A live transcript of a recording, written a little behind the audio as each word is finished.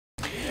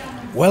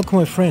Welcome,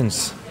 my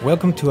friends.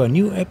 Welcome to a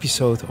new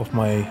episode of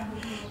my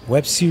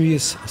web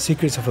series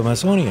Secrets of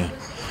Amazonia.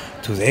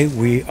 Today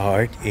we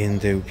are in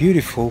the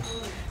beautiful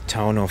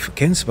town of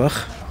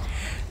Gernsbach,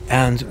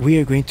 and we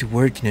are going to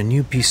work in a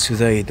new piece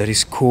today that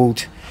is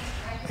called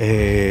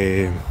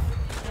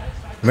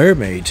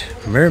Mermaid.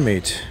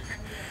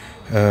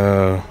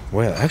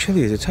 Well,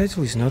 actually the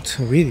title is not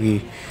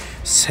really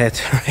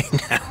set right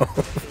now.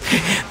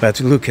 But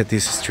look at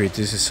this street.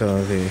 This is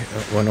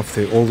one of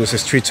the oldest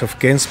streets of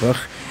Gernsbach,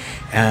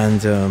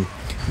 and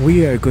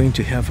we are going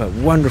to have a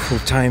wonderful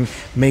time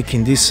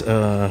making this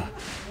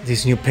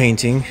new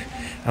painting.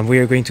 And we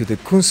are going to the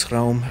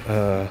Kunstraum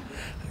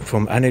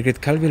from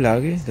Annegret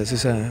Kalvelage. This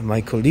is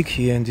my colleague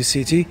here in the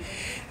city,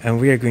 and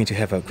we are going to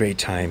have a great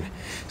time.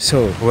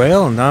 So,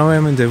 well, now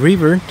I'm in the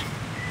river,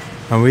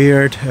 and we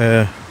are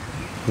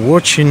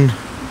watching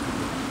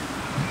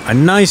a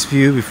nice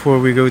view before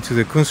we go to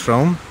the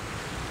Kunstraum.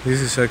 This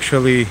is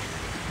actually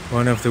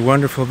one of the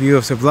wonderful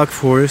views of the Black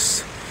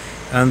Forest,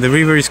 and the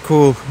river is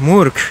called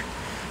Murg,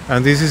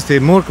 and this is the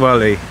Murg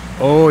Valley,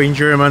 or in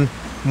German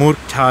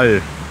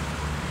Murgtal.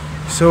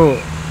 So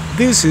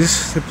this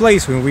is the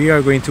place where we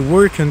are going to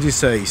work on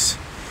these days,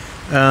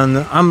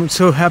 and I'm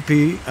so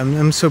happy and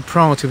I'm so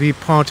proud to be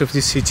part of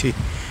this city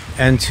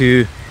and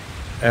to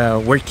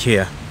work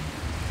here.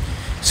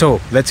 So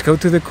let's go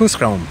to the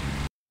Kunstraum.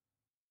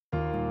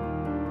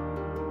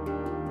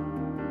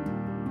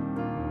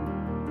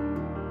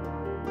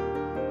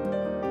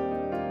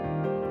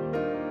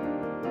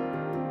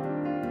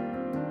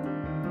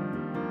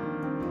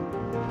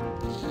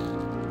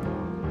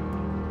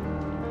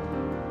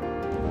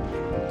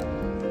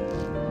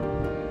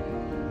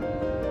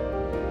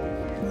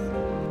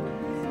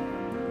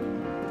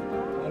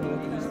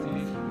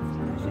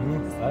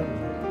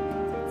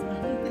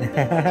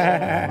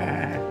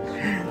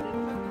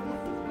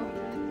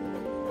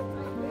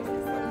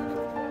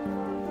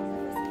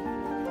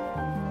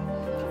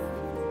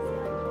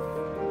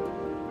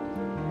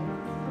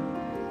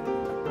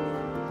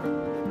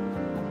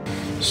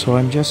 So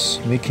I'm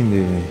just making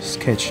the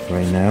sketch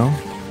right now.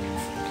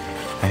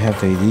 I have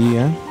the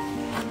idea.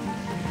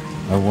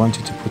 I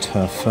wanted to put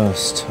her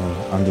first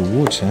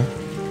underwater,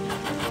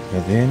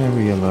 but then I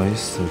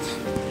realized that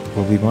it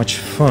will be much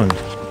fun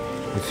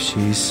if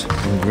she's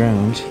on the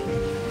ground,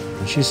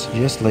 and she's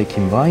just like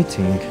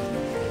inviting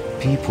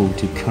people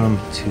to come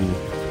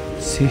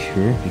to see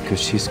her because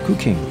she's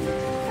cooking.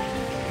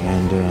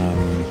 And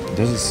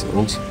this is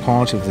also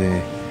part of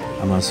the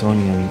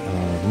Amazonian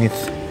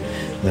myth,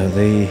 that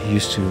they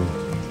used to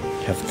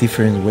have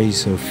different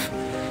ways of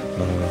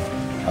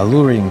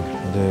alluring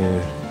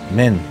the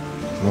men,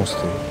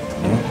 mostly,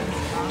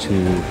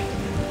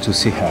 to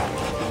see her.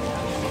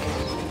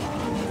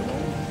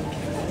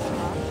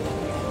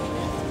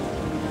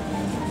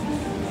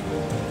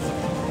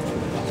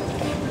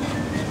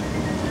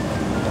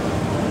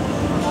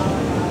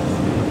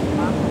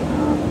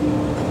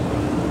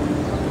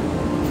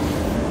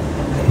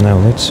 Now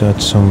let's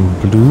add some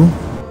blue.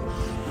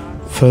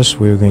 First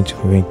we're going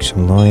to make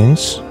some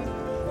lines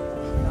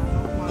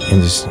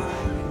in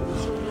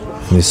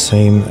the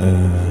same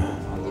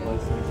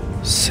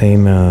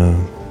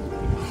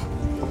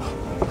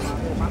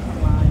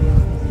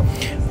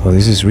well,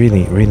 this is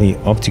really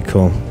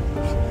optical.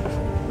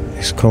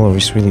 This color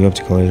is really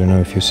optical. I don't know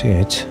if you see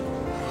it.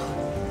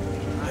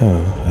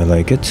 Oh, I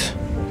like it.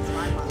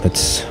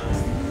 Let's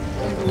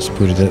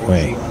put it that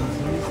way.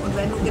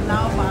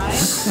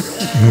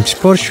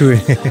 Sportschuhe.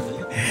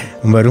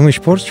 Und warum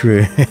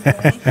Sportschuhe?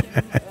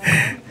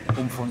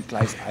 Von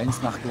Gleis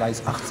 1 nach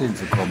Gleis 18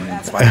 zu kommen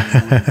in 2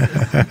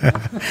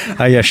 Minuten.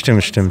 Ah ja,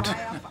 stimmt. Ja,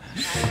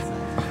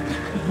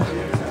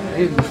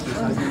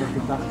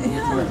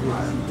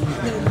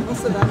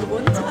 musst du dann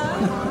runter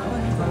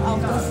auf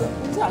das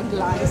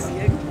Untergleis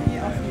irgendwie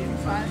auf jeden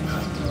Fall.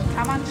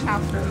 Kann man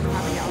schaffen,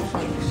 habe ich auch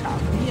schon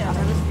geschafft. Hier,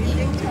 aber das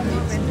gelingt ja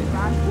nur, wenn die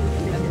Bahn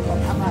pünktlich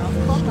kommt. Aber auf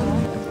Koche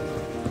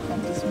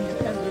kommt es mir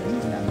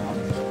persönlich dann auch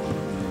nicht.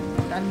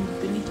 Dann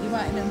bin ich lieber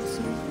in einem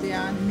Zug,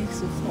 der nicht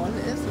so voll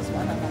ist. Das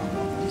war dann auch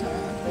noch unter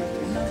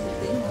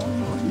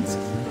Bedingungen, und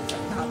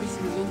dann habe ich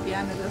sowieso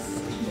gerne, dass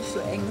ich nicht so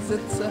eng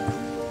sitze,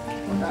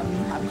 und dann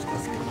habe ich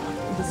das gemacht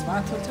und das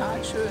war total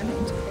schön,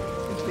 und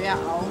ich wäre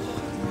auch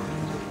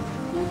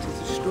gut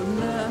diese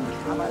Stunde,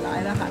 aber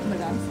leider hatten wir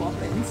dann vor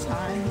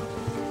Bensheim.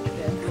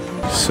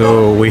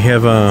 So we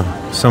have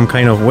some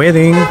kind of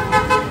wedding,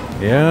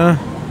 yeah.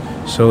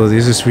 So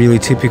this is really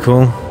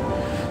typical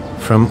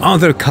from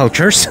other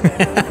cultures.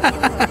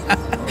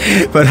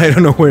 But I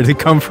don't know where they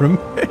come from.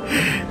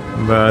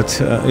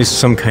 But it's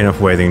some kind of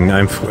wedding.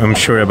 I'm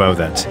sure about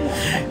that.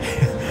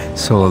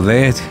 So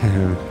that.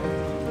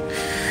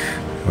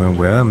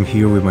 Well, I'm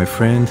here with my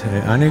friend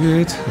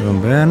Annegret,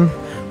 Ben,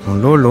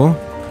 and Lolo,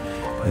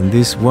 in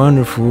this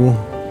wonderful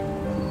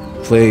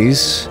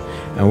place,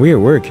 and we are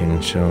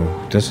working. So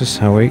this is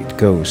how it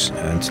goes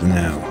until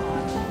now.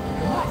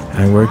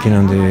 I'm working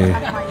on the.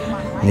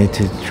 Need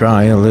to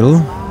dry a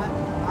little,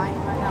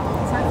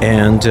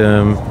 and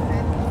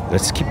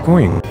let's keep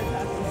going.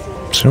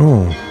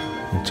 So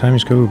the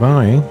times go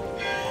by,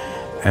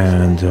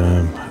 and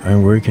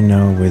I'm working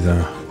now with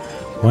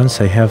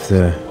once I have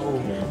the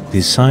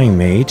design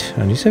made,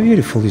 and it's a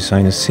beautiful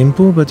design. It's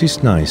simple, but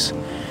it's nice.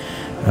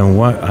 And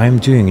what I'm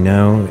doing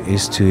now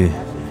is to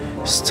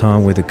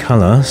start with the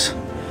colors.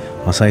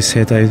 As I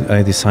said,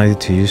 I decided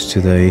to use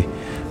today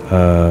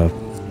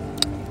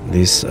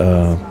these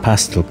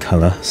pastel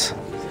colors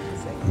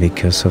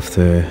because of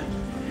the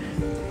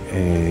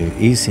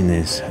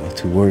easiness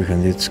to work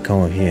on this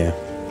color here.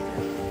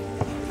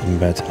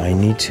 But I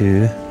need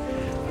to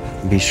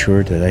be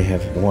sure that I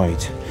have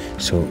white.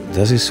 So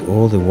this is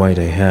all the white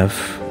I have.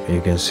 You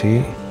can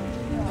see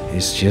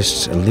it's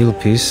just a little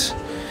piece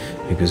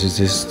because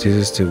this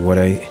is what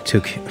I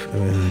took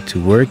to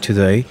work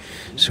today.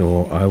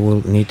 So I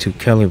will need to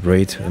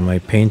calibrate my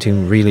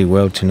painting really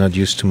well to not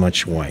use too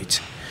much white.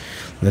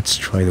 Let's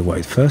try the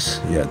white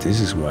first. Yeah, this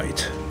is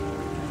white.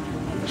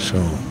 So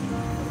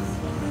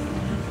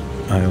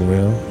I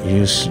will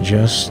use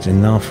just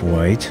enough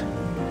white,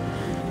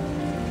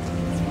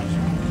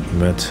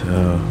 but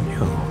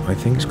yeah, I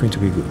think it's going to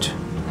be good.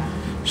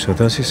 So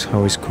this is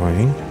how it's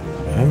going.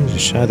 I'm in the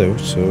shadow,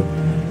 so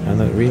I'm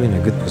not really in a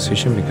good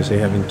position because I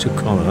have in two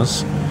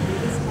colors.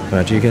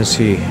 But you can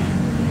see,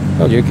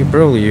 well,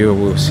 you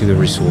will see the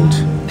result.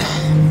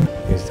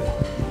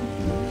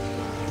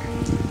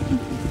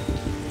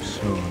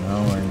 So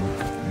now I'm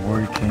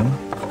working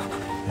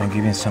and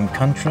giving some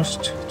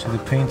contrast to the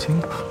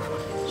painting,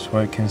 so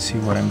I can see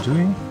what I'm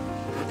doing.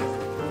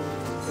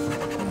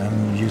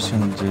 I'm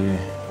using the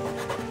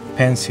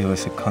pencil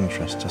as a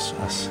contrast, as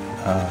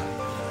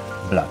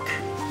black.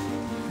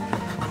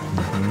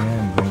 And here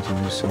I'm going to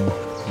do some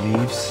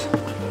leaves.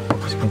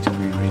 It's going to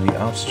be really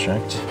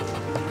abstract.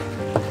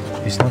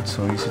 It's not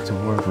so easy to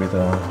work with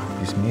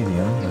this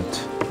medium, but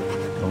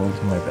I will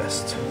do my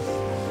best.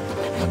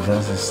 And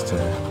this is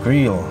the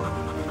grill.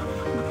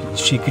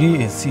 She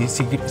grilled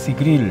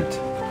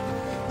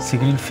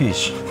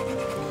fish.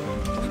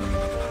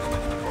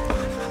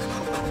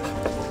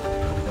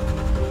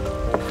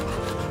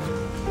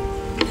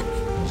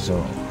 So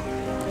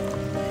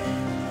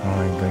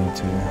I'm going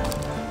to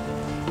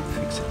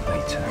fix it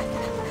later.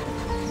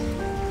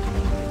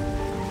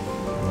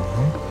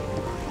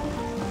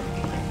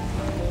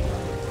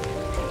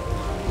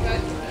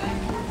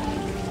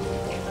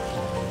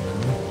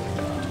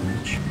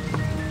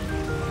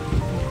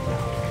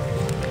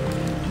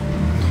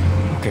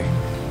 Okay.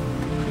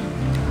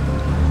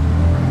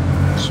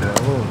 So I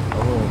will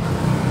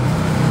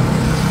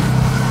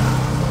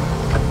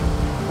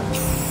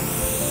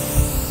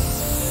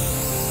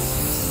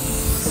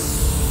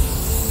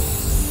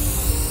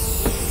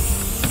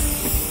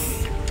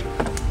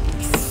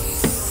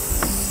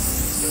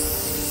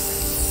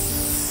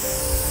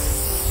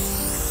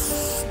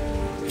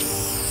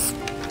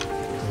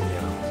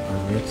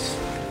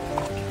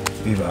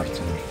wie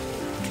warten.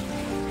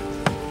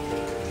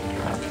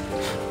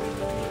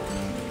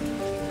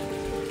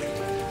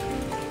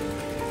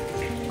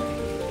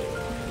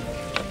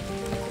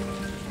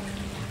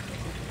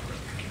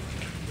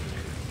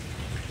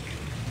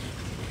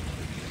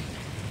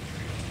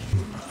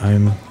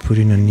 I'm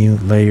putting a new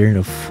layer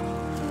of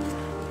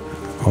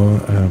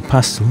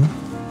pastel,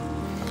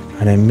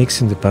 and I'm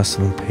mixing the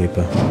pastel and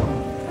paper.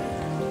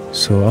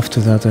 So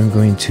after that I'm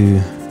going to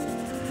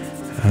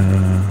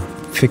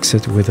fix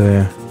it with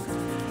a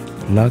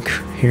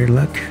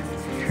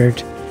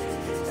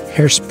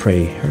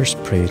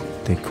hairspray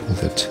they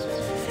called it,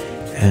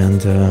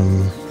 and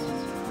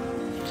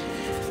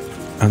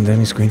then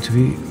it's going to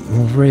be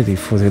all ready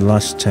for the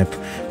last step.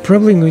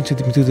 Probably I'm going to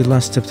do the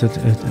last step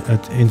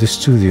in the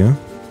studio,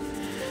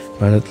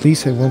 but at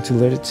least I want to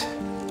let it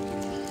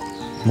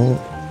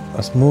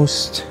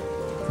most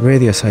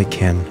ready as I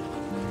can.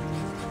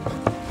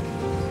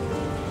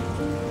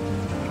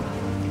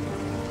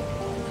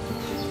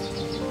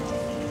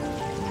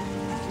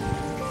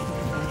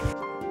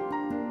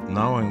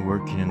 Now I'm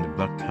working in the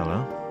black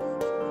color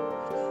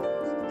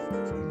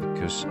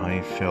because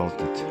I felt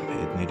that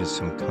it needed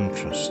some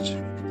contrast.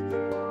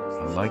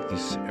 I like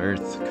these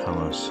earth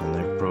colors, and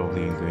I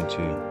probably am going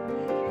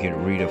to get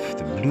rid of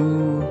the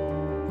blue.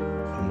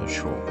 I'm not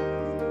sure.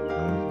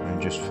 I'm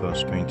just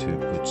first going to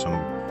put some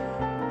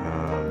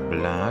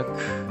black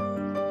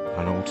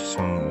and also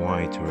some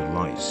white or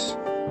lights.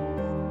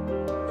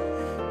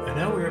 And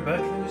now we're back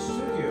in the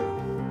studio.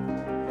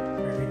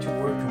 We're going to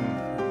work on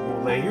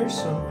more layers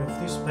of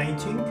this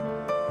painting,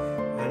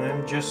 and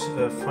I'm just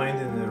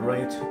finding the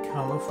right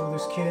color for the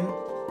skin,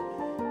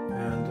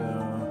 and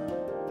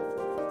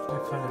I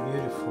find a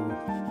beautiful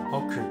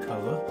ochre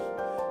color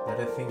that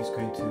I think is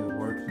going to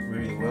work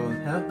really well on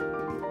her.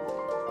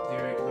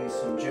 Directly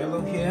some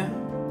jello here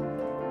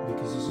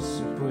because this is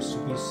supposed to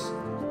be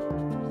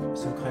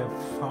some kind of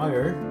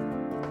fire,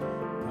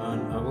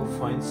 and I will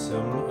find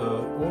some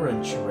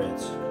orange red.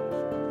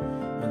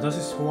 And this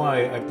is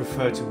why I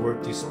prefer to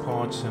work these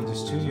parts in the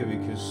studio,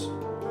 because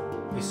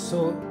it's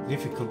so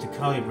difficult to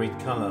calibrate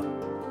color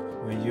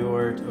when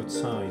you're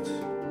outside.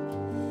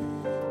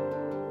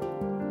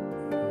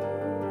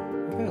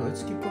 Okay,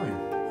 let's keep going.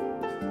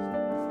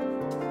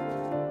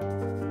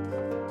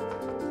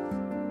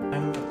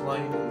 I'm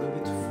applying a little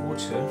bit of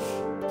water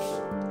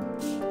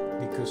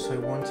because I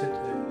wanted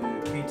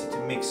the paint to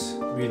mix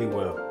really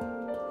well.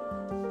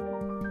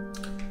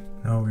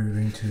 Now we're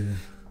going to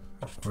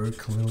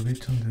work a little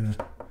bit on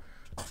the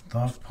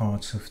dark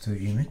parts of the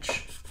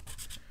image,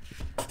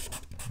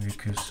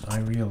 because I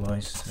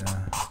realized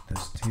that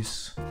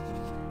this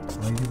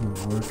lady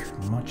will work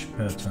much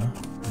better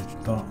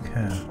with dark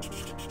hair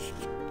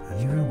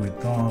and even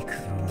with dark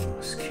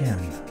skin.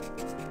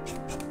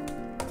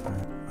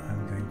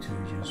 I'm going to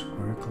just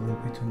work a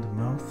little bit on the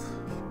mouth.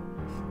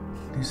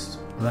 This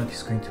black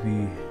is going to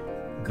be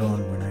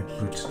gone when I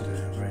put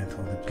the red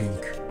or the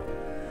pink.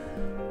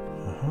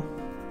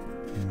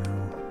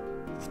 Now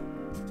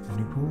the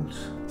nipples,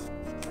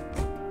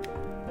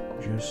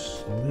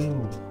 just a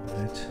little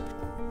bit,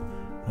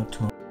 not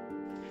too much.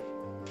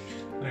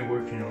 I'm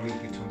working a little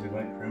bit on the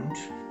background.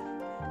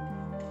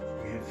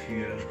 We have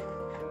here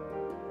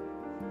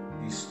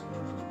this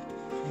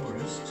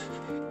forest.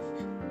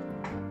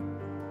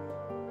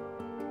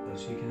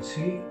 As you can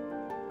see,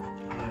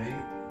 I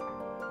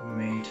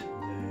made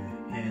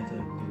the head a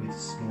little bit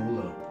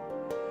smaller,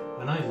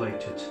 and I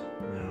liked it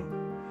now.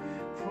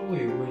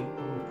 Probably we'll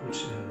put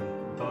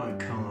a dark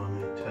color on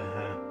it,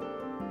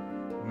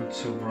 not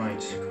so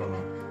bright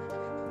color.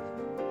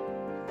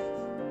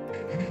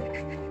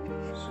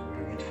 So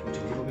we're going to put a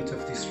little bit of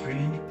this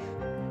green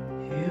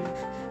here,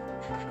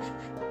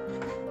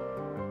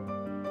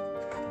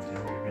 and then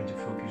we're going to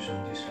focus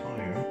on this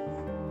fire.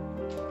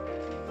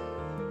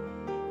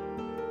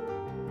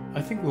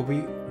 I think it will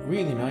be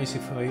really nice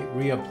if I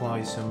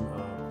reapply some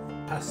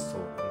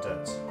pastel on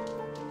that.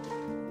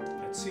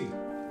 Let's see.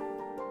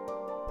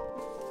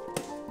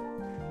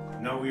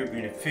 Now we are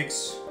going to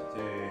fix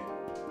the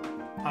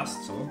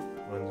pastel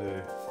on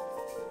the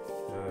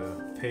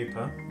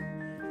paper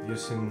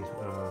using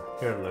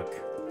hair lac.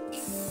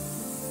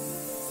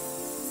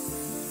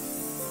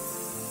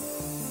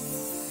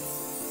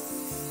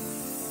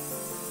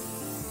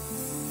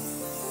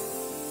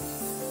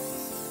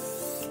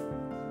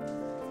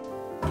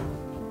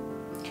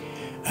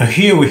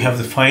 Here we have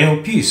the final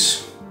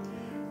piece,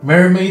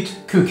 Mermaid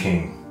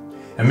cooking,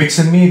 a mix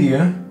and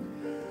media,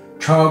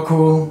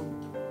 charcoal,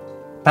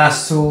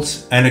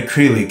 pastels and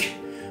acrylic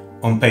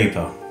on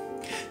paper.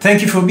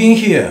 Thank you for being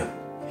here,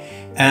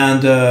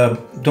 and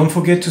don't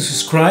forget to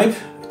subscribe,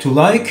 to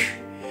like,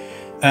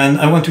 and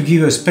I want to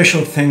give a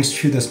special thanks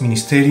to das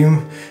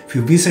Ministerium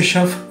für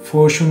Wissenschaft,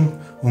 Forschung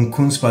und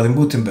Kunst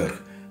Baden-Württemberg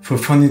for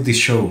funding this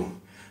show.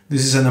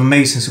 This is an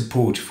amazing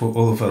support for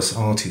all of us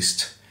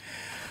artists.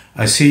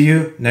 I see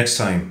you next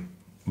time.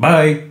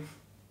 Bye!